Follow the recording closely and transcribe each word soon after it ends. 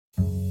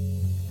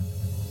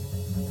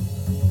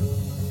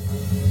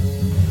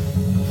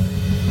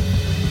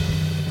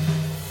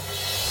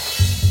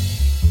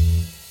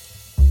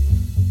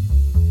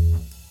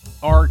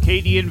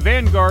Arcadian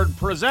Vanguard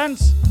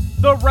presents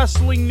The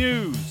Wrestling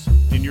News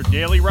in your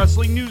daily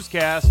wrestling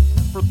newscast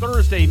for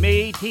Thursday,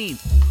 May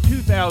 18th,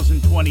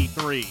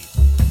 2023.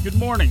 Good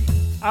morning,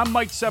 I'm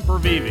Mike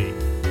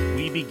Sempervive.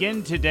 We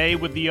begin today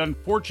with the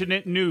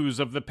unfortunate news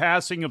of the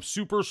passing of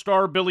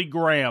superstar Billy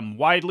Graham,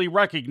 widely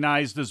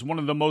recognized as one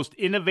of the most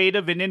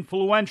innovative and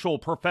influential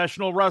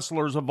professional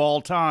wrestlers of all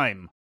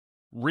time.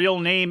 Real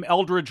name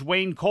Eldridge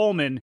Wayne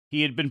Coleman,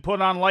 he had been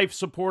put on life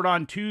support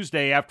on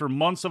Tuesday after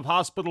months of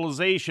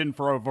hospitalization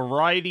for a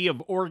variety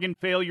of organ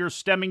failure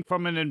stemming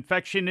from an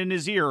infection in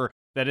his ear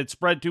that had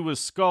spread to his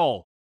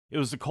skull. It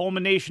was the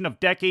culmination of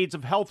decades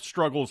of health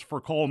struggles for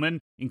Coleman,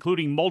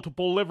 including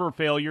multiple liver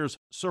failures,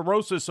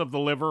 cirrhosis of the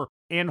liver,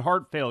 and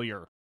heart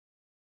failure.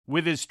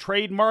 With his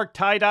trademark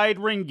tie-dyed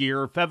ring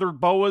gear, feathered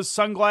boas,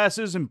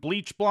 sunglasses, and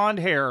bleach blonde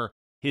hair,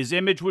 his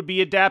image would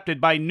be adapted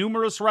by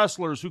numerous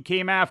wrestlers who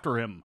came after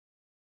him.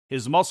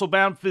 His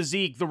muscle-bound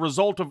physique, the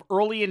result of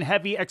early and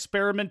heavy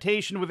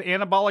experimentation with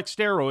anabolic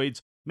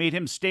steroids, made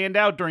him stand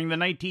out during the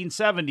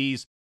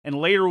 1970s and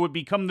later would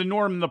become the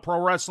norm in the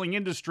pro wrestling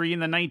industry in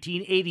the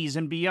 1980s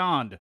and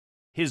beyond.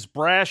 His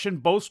brash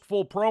and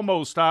boastful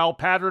promo style,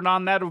 patterned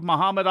on that of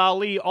Muhammad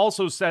Ali,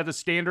 also set a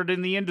standard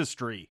in the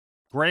industry.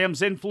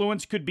 Graham's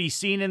influence could be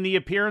seen in the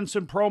appearance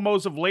and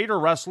promos of later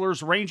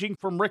wrestlers ranging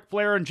from Ric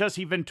Flair and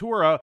Jesse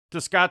Ventura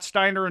to Scott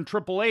Steiner and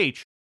Triple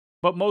H,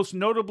 but most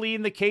notably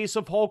in the case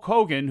of Hulk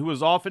Hogan, who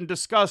has often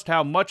discussed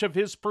how much of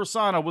his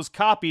persona was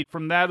copied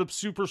from that of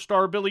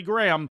superstar Billy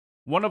Graham,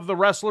 one of the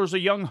wrestlers a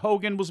young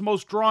Hogan was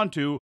most drawn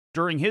to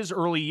during his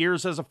early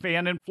years as a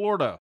fan in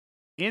Florida.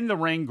 In the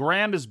ring,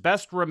 Graham is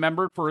best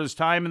remembered for his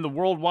time in the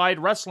Worldwide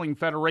Wrestling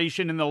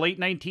Federation in the late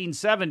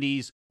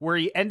 1970s, where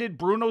he ended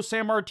Bruno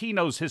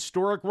Sammartino's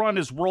historic run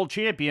as world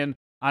champion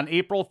on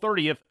April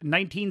 30th,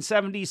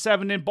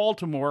 1977 in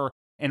Baltimore,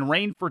 and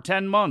reigned for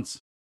 10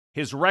 months.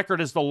 His record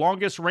as the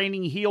longest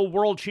reigning heel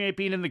world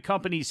champion in the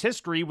company's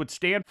history would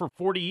stand for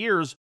 40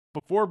 years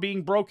before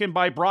being broken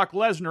by Brock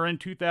Lesnar in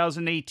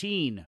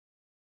 2018.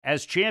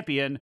 As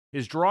champion,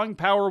 his drawing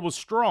power was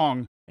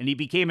strong, and he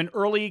became an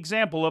early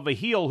example of a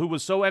heel who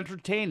was so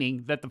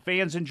entertaining that the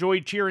fans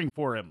enjoyed cheering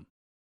for him.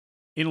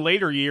 In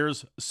later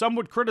years, some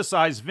would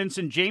criticize Vince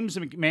and James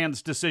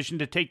McMahon's decision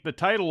to take the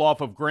title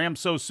off of Graham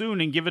so soon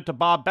and give it to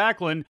Bob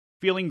Backlund,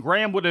 feeling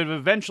Graham would have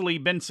eventually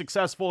been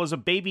successful as a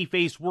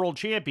babyface world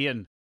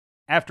champion.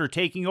 After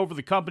taking over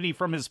the company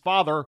from his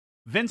father,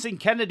 Vincent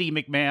Kennedy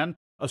McMahon,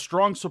 a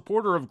strong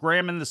supporter of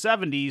Graham in the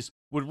 70s,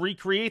 would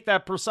recreate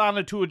that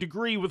persona to a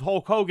degree with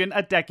Hulk Hogan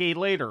a decade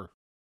later.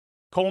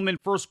 Coleman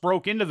first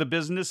broke into the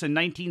business in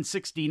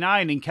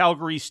 1969 in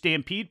Calgary's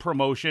Stampede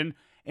promotion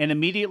and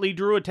immediately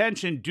drew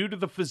attention due to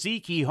the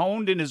physique he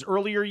honed in his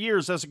earlier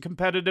years as a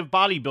competitive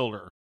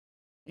bodybuilder.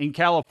 In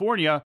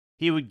California,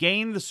 he would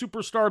gain the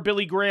superstar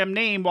Billy Graham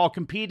name while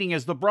competing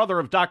as the brother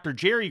of Dr.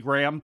 Jerry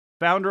Graham,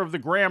 founder of the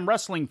Graham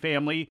wrestling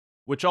family,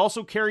 which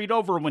also carried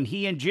over when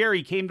he and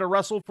Jerry came to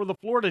wrestle for the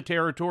Florida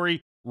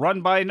territory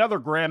run by another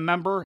Graham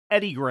member,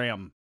 Eddie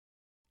Graham.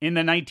 In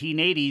the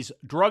 1980s,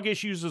 drug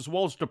issues as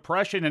well as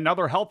depression and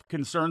other health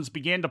concerns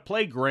began to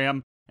plague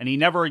Graham, and he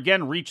never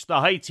again reached the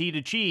heights he'd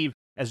achieve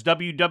as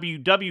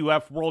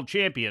WWF World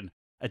Champion,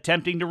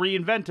 attempting to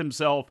reinvent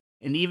himself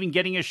and even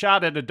getting a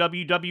shot at a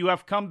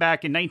WWF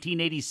comeback in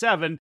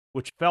 1987,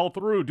 which fell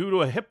through due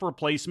to a hip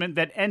replacement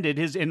that ended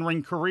his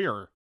in-ring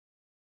career.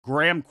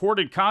 Graham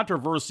courted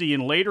controversy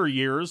in later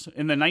years.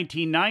 In the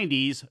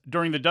 1990s,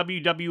 during the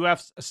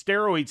WWF's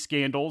steroid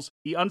scandals,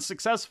 he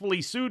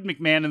unsuccessfully sued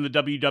McMahon in the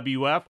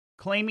WWF,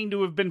 claiming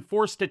to have been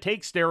forced to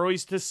take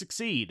steroids to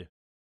succeed.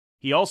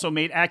 He also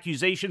made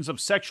accusations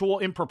of sexual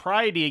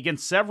impropriety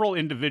against several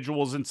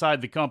individuals inside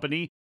the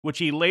company, which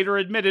he later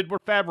admitted were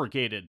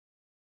fabricated.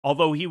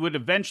 Although he would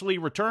eventually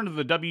return to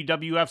the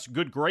WWF's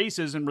good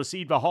graces and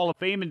receive a Hall of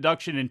Fame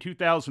induction in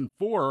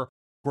 2004,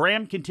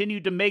 Graham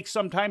continued to make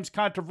sometimes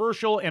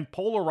controversial and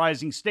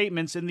polarizing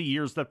statements in the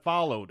years that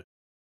followed.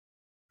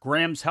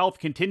 Graham's health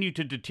continued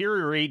to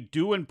deteriorate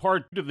due in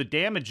part to the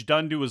damage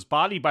done to his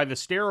body by the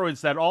steroids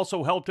that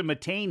also helped him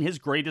attain his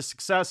greatest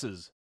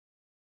successes.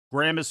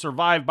 Graham is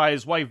survived by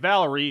his wife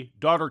Valerie,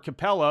 daughter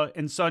Capella,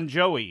 and son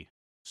Joey.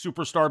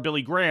 Superstar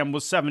Billy Graham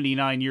was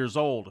 79 years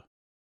old.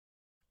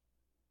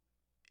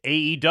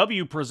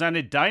 AEW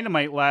presented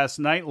Dynamite last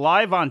night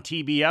live on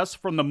TBS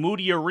from the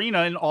Moody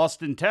Arena in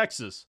Austin,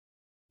 Texas.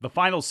 The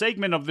final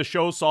segment of the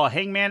show saw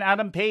Hangman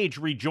Adam Page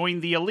rejoin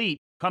the Elite,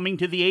 coming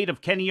to the aid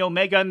of Kenny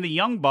Omega and the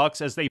Young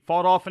Bucks as they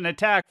fought off an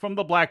attack from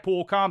the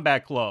Blackpool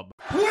Combat Club.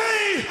 We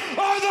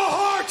are the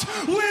heart,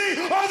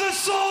 we are the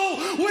soul,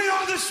 we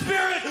are the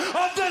spirit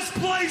of this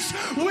place.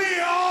 We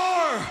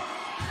are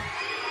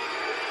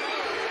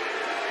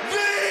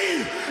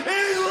the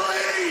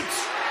Elite.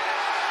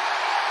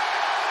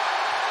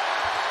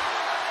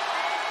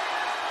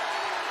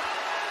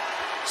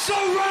 So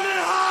run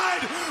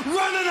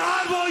and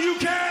hide while you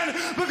can,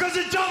 because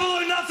it's double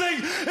or nothing.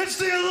 It's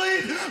the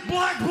Elite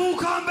Blackpool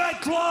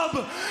Combat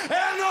Club.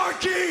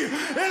 Anarchy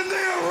in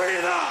the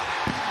arena.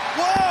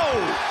 Whoa!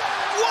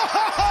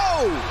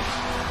 Whoa!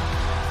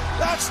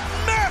 That's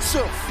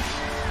massive!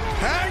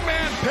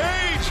 Hangman Page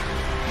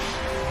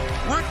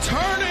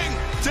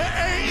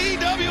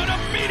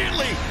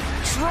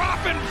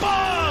dropping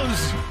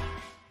bombs!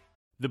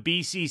 The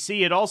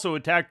BCC had also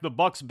attacked the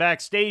Bucks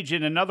backstage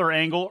in another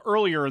angle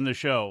earlier in the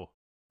show.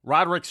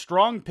 Roderick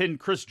Strong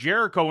pinned Chris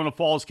Jericho in a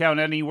Falls Count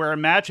Anywhere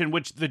match in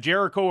which the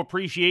Jericho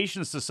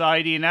Appreciation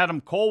Society and Adam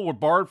Cole were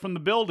barred from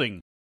the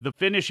building. The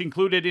finish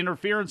included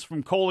interference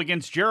from Cole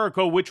against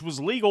Jericho, which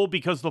was legal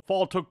because the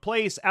fall took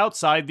place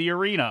outside the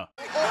arena.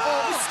 They're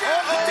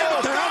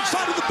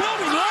outside of the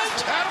building,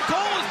 right? Adam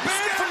Cole is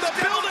banned from the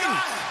building,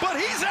 but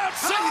he's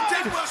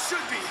outside. Well,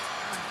 should be.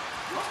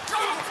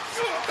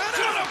 And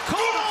Adam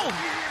Cole!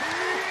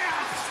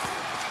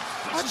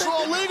 This is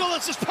all legal.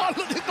 It's just part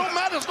of it. No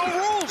matter. There's no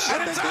rules.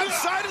 And it's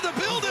outside of the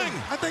building.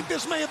 I think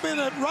this may have been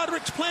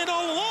Roderick's plan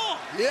all along.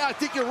 Yeah, I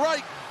think you're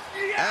right.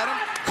 Adam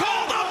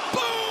Cole, the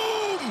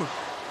boom!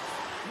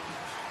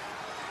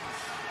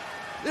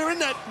 They're in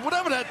that,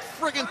 whatever that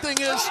friggin' thing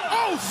is.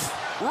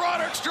 Oof!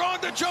 Roderick Strong,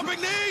 the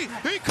jumping knee.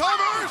 He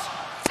covers.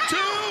 2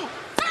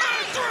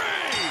 and 3.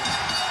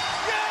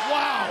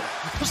 Wow.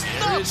 It's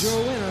nuts. Your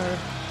winner,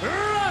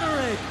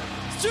 Roderick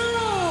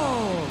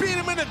Strong. Beat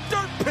him in a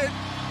dirt pit.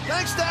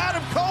 Thanks to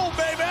Adam Cole,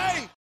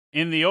 baby.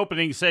 In the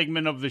opening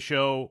segment of the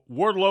show,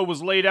 Wardlow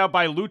was laid out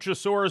by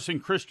Luchasaurus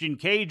and Christian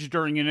Cage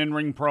during an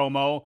in-ring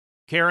promo.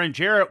 Karen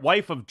Jarrett,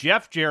 wife of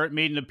Jeff Jarrett,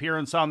 made an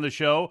appearance on the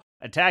show,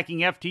 attacking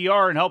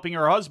FTR and helping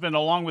her husband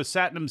along with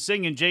Satnam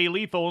Singh and Jay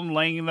Lethal in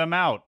laying them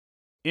out.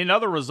 In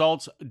other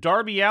results,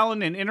 Darby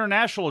Allin and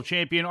International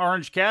Champion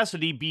Orange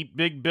Cassidy beat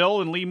Big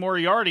Bill and Lee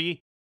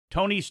Moriarty.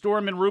 Toni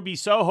Storm and Ruby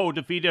Soho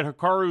defeated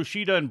Hikaru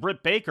Shida and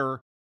Britt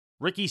Baker.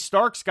 Ricky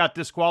Starks got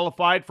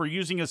disqualified for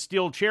using a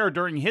steel chair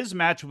during his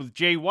match with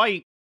Jay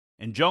White,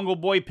 and Jungle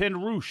Boy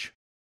pinned Roosh.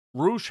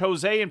 Roosh,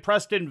 Jose, and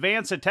Preston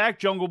Vance attacked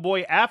Jungle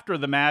Boy after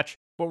the match,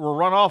 but were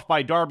run off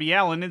by Darby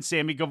Allin and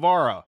Sammy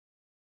Guevara.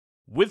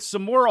 With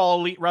some more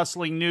All Elite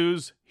Wrestling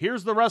news,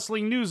 here's the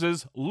Wrestling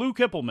News' Lou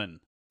Kippelman.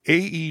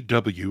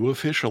 AEW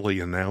officially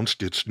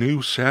announced its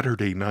new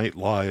Saturday Night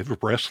Live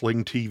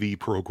wrestling TV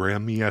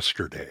program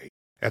yesterday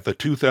at the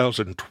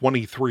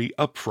 2023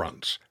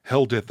 Upfronts,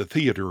 held at the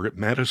theater at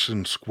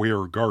Madison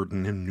Square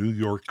Garden in New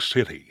York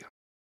City.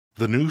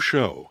 The new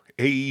show,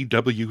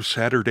 AEW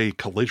Saturday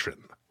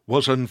Collision,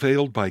 was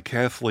unveiled by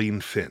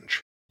Kathleen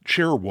Finch,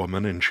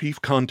 chairwoman and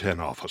chief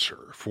content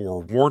officer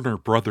for Warner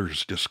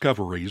Brothers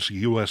Discovery's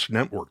U.S.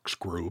 Networks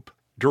Group,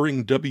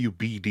 during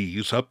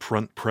WBD's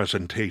Upfront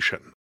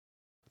presentation.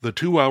 The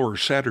 2-hour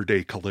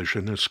Saturday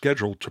Collision is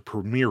scheduled to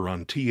premiere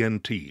on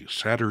TNT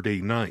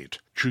Saturday night,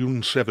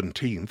 June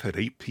 17th at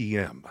 8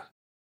 p.m.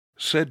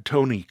 Said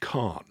Tony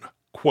Khan,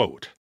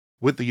 quote,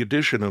 "With the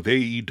addition of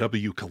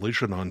AEW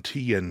Collision on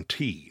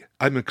TNT,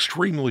 I'm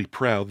extremely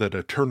proud that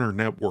a Turner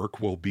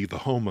network will be the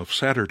home of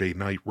Saturday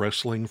Night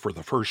Wrestling for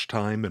the first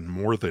time in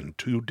more than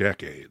 2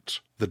 decades.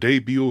 The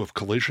debut of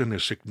Collision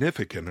is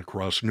significant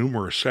across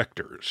numerous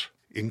sectors,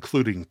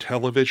 including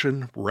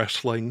television,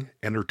 wrestling,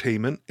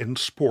 entertainment, and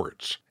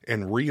sports,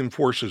 and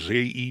reinforces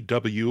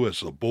AEW as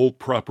the bold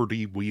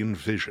property we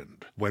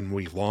envisioned when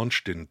we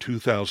launched in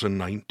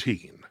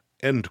 2019.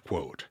 End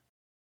quote.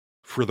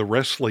 For the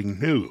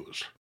Wrestling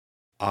News,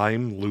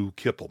 I'm Lou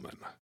Kippelman.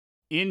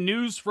 In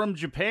news from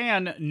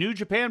Japan, New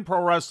Japan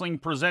Pro Wrestling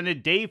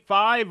presented Day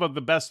 5 of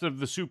the Best of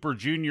the Super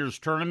Juniors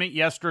tournament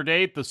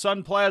yesterday at the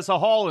Sun Plaza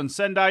Hall in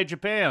Sendai,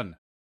 Japan.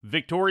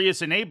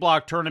 Victorious in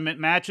A-Block tournament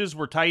matches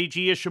were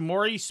Taiji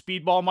Ishimori,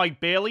 Speedball Mike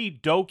Bailey,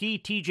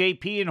 Doki,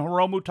 TJP, and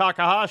Hiromu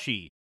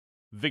Takahashi.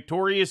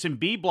 Victorious in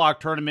B-Block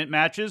tournament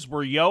matches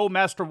were Yo,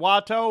 Master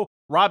Wato,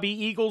 Robbie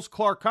Eagles,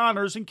 Clark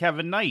Connors, and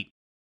Kevin Knight.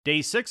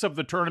 Day 6 of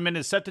the tournament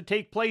is set to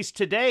take place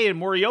today in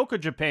Morioka,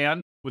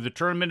 Japan, with the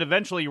tournament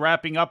eventually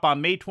wrapping up on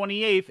May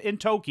 28th in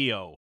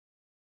Tokyo.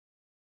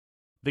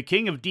 The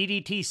King of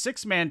DDT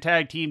 6-man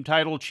tag team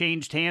title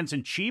changed hands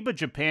in Chiba,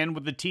 Japan,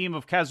 with the team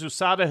of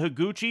Kazusada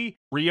Higuchi,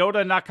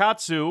 Ryota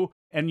Nakatsu,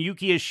 and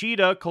Yuki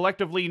Ishida,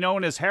 collectively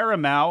known as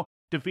Haramao,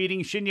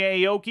 defeating Shinya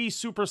Aoki,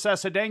 Super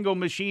Sasadango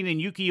Machine, and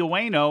Yuki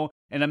Ueno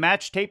in a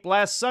match taped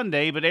last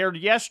Sunday but aired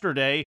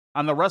yesterday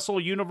on the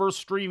Wrestle Universe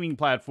streaming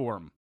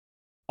platform.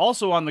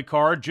 Also on the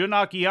card, Jun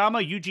Akiyama,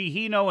 Yuji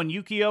Hino, and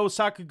Yukio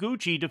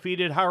Sakaguchi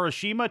defeated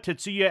Harashima,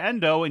 Tetsuya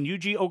Endo, and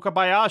Yuji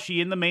Okabayashi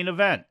in the main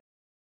event.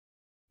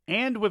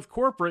 And with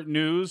corporate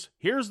news,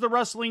 here's the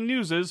Wrestling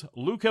News'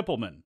 Lou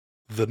Kippelman.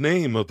 The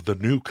name of the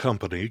new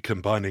company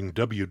combining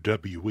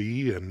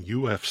WWE and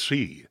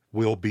UFC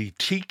will be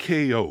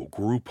TKO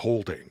Group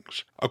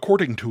Holdings,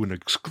 according to an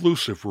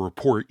exclusive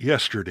report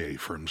yesterday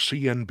from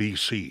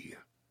CNBC.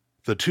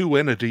 The two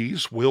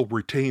entities will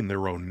retain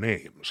their own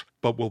names,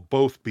 but will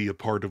both be a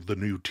part of the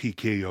new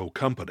TKO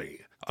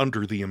company,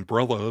 under the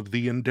umbrella of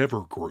the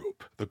Endeavor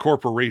Group, the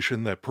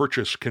corporation that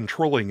purchased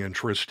controlling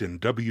interest in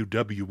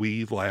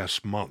WWE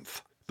last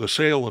month. The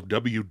sale of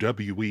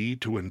WWE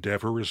to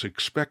Endeavor is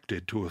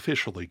expected to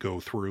officially go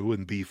through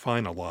and be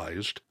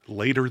finalized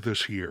later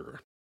this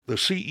year. The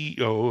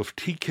CEO of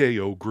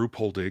TKO Group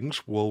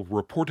Holdings will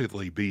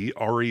reportedly be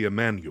Ari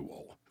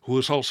Emanuel, who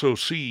is also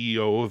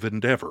CEO of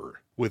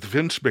Endeavor, with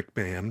Vince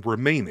McMahon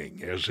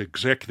remaining as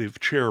executive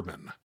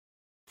chairman.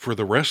 For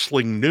the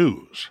Wrestling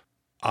News,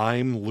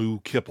 I'm Lou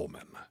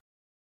Kippelman.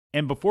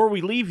 And before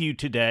we leave you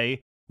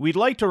today, we'd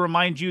like to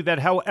remind you that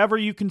however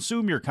you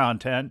consume your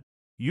content,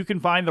 you can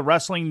find the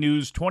wrestling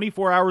news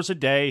 24 hours a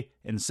day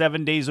and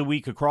 7 days a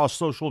week across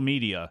social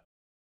media.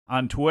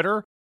 On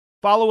Twitter,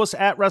 follow us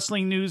at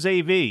Wrestling News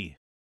AV.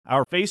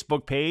 Our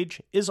Facebook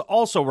page is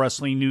also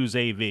Wrestling News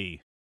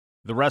AV.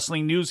 The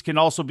Wrestling News can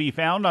also be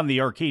found on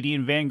the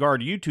Arcadian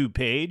Vanguard YouTube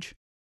page.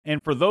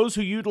 And for those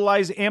who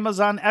utilize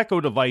Amazon Echo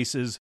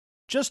devices,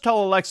 just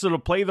tell Alexa to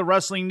play the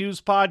Wrestling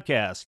News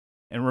podcast.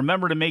 And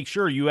remember to make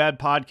sure you add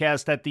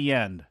podcast at the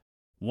end.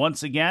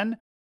 Once again,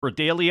 for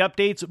daily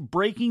updates,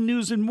 breaking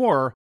news, and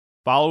more,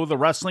 follow the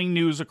Wrestling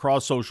News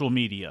across social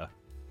media.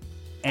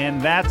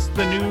 And that's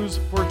the news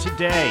for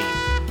today.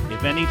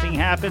 If anything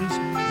happens,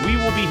 we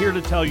will be here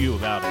to tell you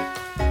about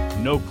it.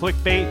 No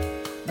clickbait,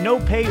 no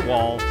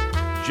paywall,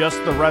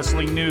 just the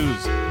Wrestling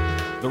News.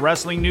 The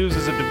Wrestling News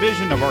is a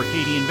division of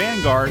Arcadian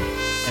Vanguard,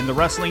 and the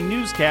Wrestling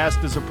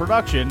Newscast is a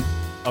production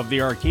of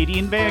the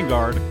Arcadian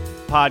Vanguard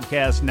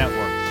Podcast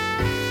Network.